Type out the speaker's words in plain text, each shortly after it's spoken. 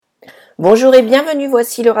Bonjour et bienvenue,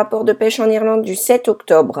 voici le rapport de pêche en Irlande du 7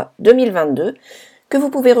 octobre 2022 que vous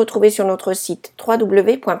pouvez retrouver sur notre site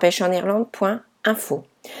www.pêcheenirlande.info.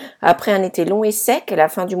 Après un été long et sec, la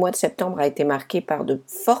fin du mois de septembre a été marquée par de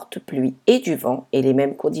fortes pluies et du vent, et les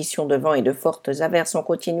mêmes conditions de vent et de fortes averses ont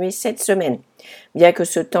continué cette semaine. Bien que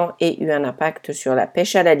ce temps ait eu un impact sur la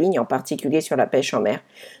pêche à la ligne, en particulier sur la pêche en mer,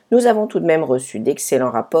 nous avons tout de même reçu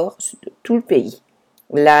d'excellents rapports de tout le pays.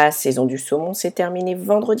 La saison du saumon s'est terminée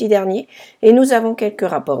vendredi dernier et nous avons quelques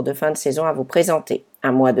rapports de fin de saison à vous présenter.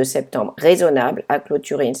 Un mois de septembre raisonnable a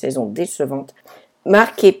clôturé une saison décevante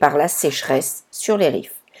marquée par la sécheresse sur les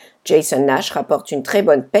riffs. Jason Nash rapporte une très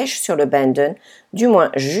bonne pêche sur le Bandon, du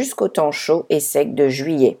moins jusqu'au temps chaud et sec de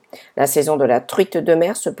juillet. La saison de la truite de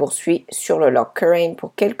mer se poursuit sur le Loch Currane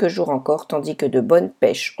pour quelques jours encore, tandis que de bonnes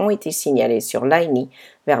pêches ont été signalées sur l'Aini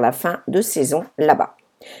vers la fin de saison là-bas.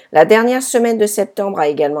 La dernière semaine de septembre a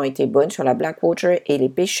également été bonne sur la Blackwater et les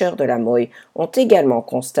pêcheurs de la Moy ont également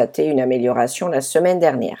constaté une amélioration la semaine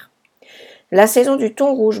dernière. La saison du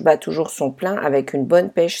thon rouge bat toujours son plein avec une bonne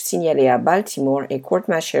pêche signalée à Baltimore et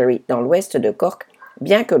Courtmachery dans l'ouest de Cork,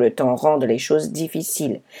 bien que le temps rende les choses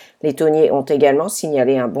difficiles. Les thoniers ont également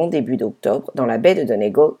signalé un bon début d'octobre dans la baie de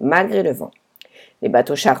Donegal malgré le vent. Les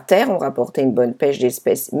bateaux charters ont rapporté une bonne pêche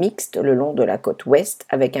d'espèces mixtes le long de la côte ouest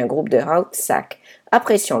avec un groupe de Haut-Sac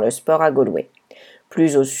appréciant le sport à Galway.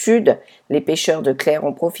 Plus au sud, les pêcheurs de Clare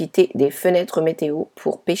ont profité des fenêtres météo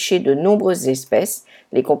pour pêcher de nombreuses espèces.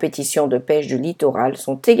 Les compétitions de pêche du littoral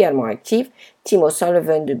sont également actives, Tim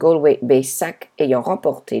O'Sullivan de Galway Bay Sac ayant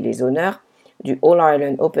remporté les honneurs du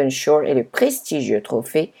All-Ireland Open Shore et le prestigieux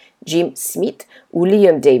trophée Jim Smith où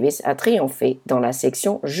Liam Davis a triomphé dans la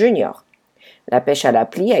section junior. La pêche à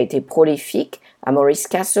l'appli a été prolifique à Maurice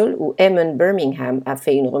Castle où Eamon Birmingham a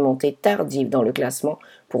fait une remontée tardive dans le classement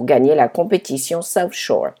pour gagner la compétition South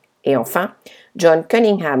Shore. Et enfin, John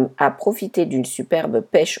Cunningham a profité d'une superbe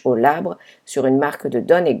pêche au labre sur une marque de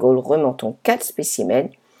Donegal remontant 4 spécimens,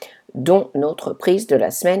 dont notre prise de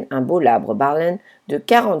la semaine, un beau labre Barlen de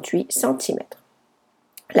 48 cm.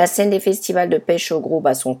 La scène des festivals de pêche au gros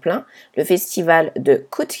bat son plein. Le festival de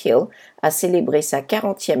Cootehill a célébré sa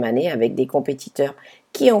 40e année avec des compétiteurs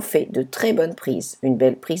qui ont fait de très bonnes prises. Une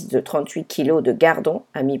belle prise de 38 kg de gardon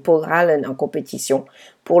a mis Paul Allen en compétition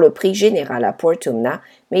pour le prix général à Portumna,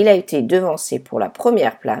 mais il a été devancé pour la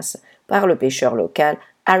première place par le pêcheur local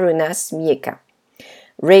Arunas Mieka.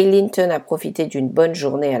 Ray Linton a profité d'une bonne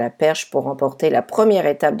journée à la perche pour remporter la première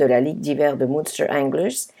étape de la Ligue d'hiver de Munster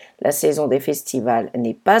Anglers. La saison des festivals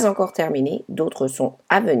n'est pas encore terminée, d'autres sont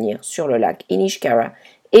à venir sur le lac Inishkara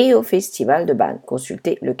et au festival de Banff.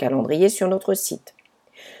 Consultez le calendrier sur notre site.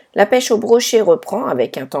 La pêche au brochet reprend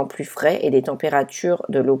avec un temps plus frais et des températures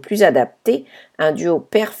de l'eau plus adaptées. Un duo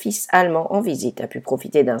père-fils allemand en visite a pu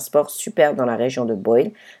profiter d'un sport superbe dans la région de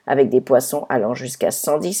Boyle avec des poissons allant jusqu'à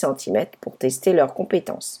 110 cm pour tester leurs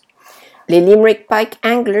compétences. Les Limerick Pike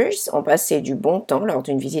Anglers ont passé du bon temps lors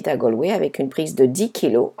d'une visite à Galway avec une prise de 10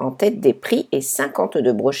 kg en tête des prix et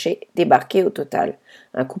 52 brochets débarqués au total.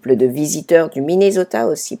 Un couple de visiteurs du Minnesota a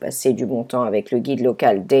aussi passé du bon temps avec le guide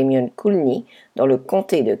local Damien Coolney dans le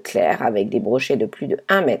comté de Clare avec des brochets de plus de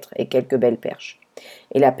 1 mètre et quelques belles perches.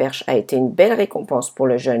 Et la perche a été une belle récompense pour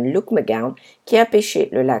le jeune Luke McGowan qui a pêché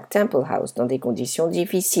le lac Temple House dans des conditions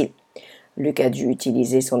difficiles. Luke a dû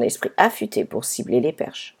utiliser son esprit affûté pour cibler les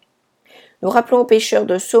perches. Nous rappelons aux pêcheurs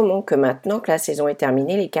de saumon que maintenant que la saison est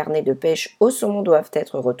terminée, les carnets de pêche au saumon doivent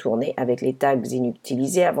être retournés avec les tags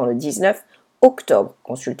inutilisés avant le 19 octobre.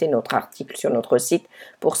 Consultez notre article sur notre site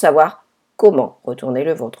pour savoir comment retourner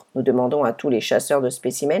le vôtre. Nous demandons à tous les chasseurs de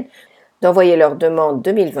spécimens d'envoyer leur demande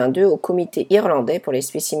 2022 au comité irlandais pour les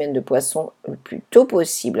spécimens de poissons le plus tôt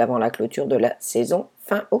possible avant la clôture de la saison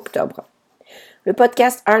fin octobre. Le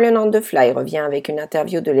podcast Ireland on the Fly revient avec une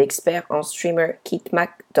interview de l'expert en streamer Keith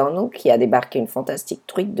MacDonald qui a débarqué une fantastique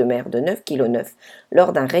truite de mer de 9,9 kg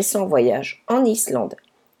lors d'un récent voyage en Islande.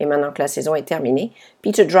 Et maintenant que la saison est terminée,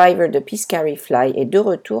 Peter Driver de Piscary Fly est de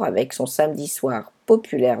retour avec son samedi soir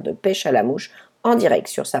populaire de pêche à la mouche en direct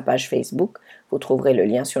sur sa page Facebook. Vous trouverez le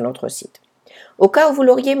lien sur notre site. Au cas où vous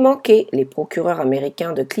l'auriez manqué, les procureurs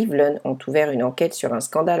américains de Cleveland ont ouvert une enquête sur un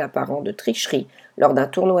scandale apparent de tricherie lors d'un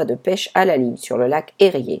tournoi de pêche à la ligne sur le lac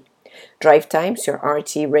Erie. Drive Time sur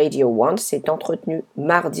RT Radio 1 s'est entretenu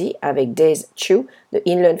mardi avec Des Chew de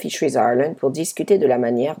Inland Fisheries Ireland pour discuter de la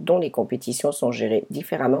manière dont les compétitions sont gérées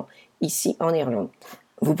différemment ici en Irlande.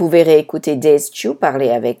 Vous pouvez réécouter Des Chew parler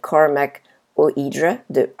avec Cormac O'Hydra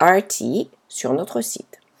de RT sur notre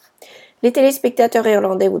site. Les téléspectateurs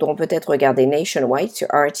irlandais voudront peut-être regarder Nationwide sur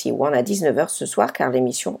RT1 à 19h ce soir car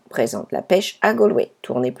l'émission présente la pêche à Galway.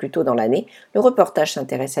 Tourné plus tôt dans l'année, le reportage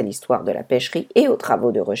s'intéresse à l'histoire de la pêcherie et aux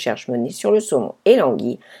travaux de recherche menés sur le saumon et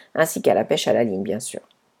l'anguille, ainsi qu'à la pêche à la ligne bien sûr.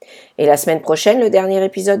 Et la semaine prochaine, le dernier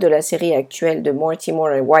épisode de la série actuelle de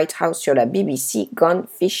Mortimer et Whitehouse sur la BBC, Gone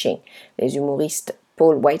Fishing. Les humoristes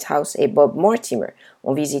Paul Whitehouse et Bob Mortimer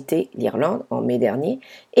ont visité l'Irlande en mai dernier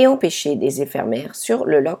et ont pêché des éphémères sur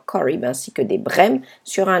le Loch Corrib ainsi que des brèmes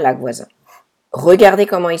sur un lac voisin. Regardez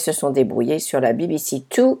comment ils se sont débrouillés sur la BBC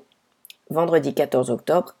 2 vendredi 14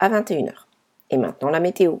 octobre à 21h. Et maintenant la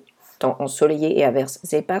météo. Temps ensoleillé et averses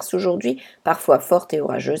éparses aujourd'hui, parfois fortes et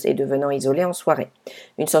orageuses et devenant isolées en soirée.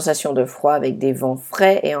 Une sensation de froid avec des vents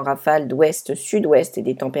frais et en rafale d'ouest-sud-ouest et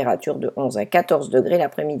des températures de 11 à 14 degrés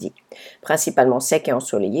l'après-midi. Principalement sec et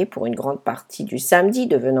ensoleillé pour une grande partie du samedi,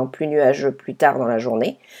 devenant plus nuageux plus tard dans la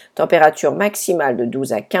journée. Température maximale de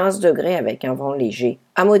 12 à 15 degrés avec un vent léger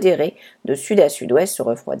à modéré de sud à sud-ouest se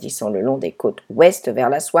refroidissant le long des côtes ouest vers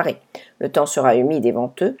la soirée. Le temps sera humide et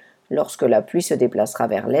venteux lorsque la pluie se déplacera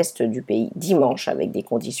vers l'est du pays dimanche avec des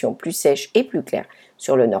conditions plus sèches et plus claires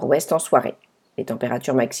sur le nord-ouest en soirée. Les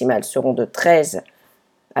températures maximales seront de 13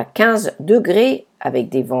 à 15 degrés avec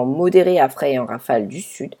des vents modérés à frais et en rafale du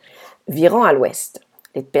sud, virant à l'ouest.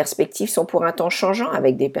 Les perspectives sont pour un temps changeant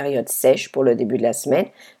avec des périodes sèches pour le début de la semaine.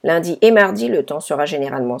 Lundi et mardi, le temps sera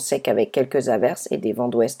généralement sec avec quelques averses et des vents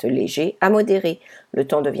d'ouest légers à modérés. Le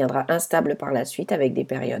temps deviendra instable par la suite avec des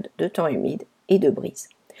périodes de temps humide et de brise.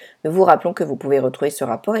 Nous vous rappelons que vous pouvez retrouver ce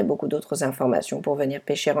rapport et beaucoup d'autres informations pour venir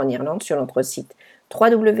pêcher en Irlande sur notre site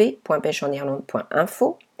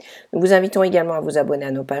www.pêcheenirlande.info. Nous vous invitons également à vous abonner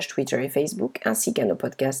à nos pages Twitter et Facebook ainsi qu'à nos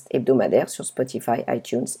podcasts hebdomadaires sur Spotify,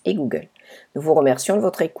 iTunes et Google. Nous vous remercions de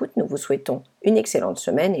votre écoute. Nous vous souhaitons une excellente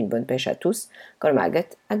semaine et une bonne pêche à tous. Colmagat,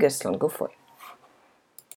 Augustland Gofoy.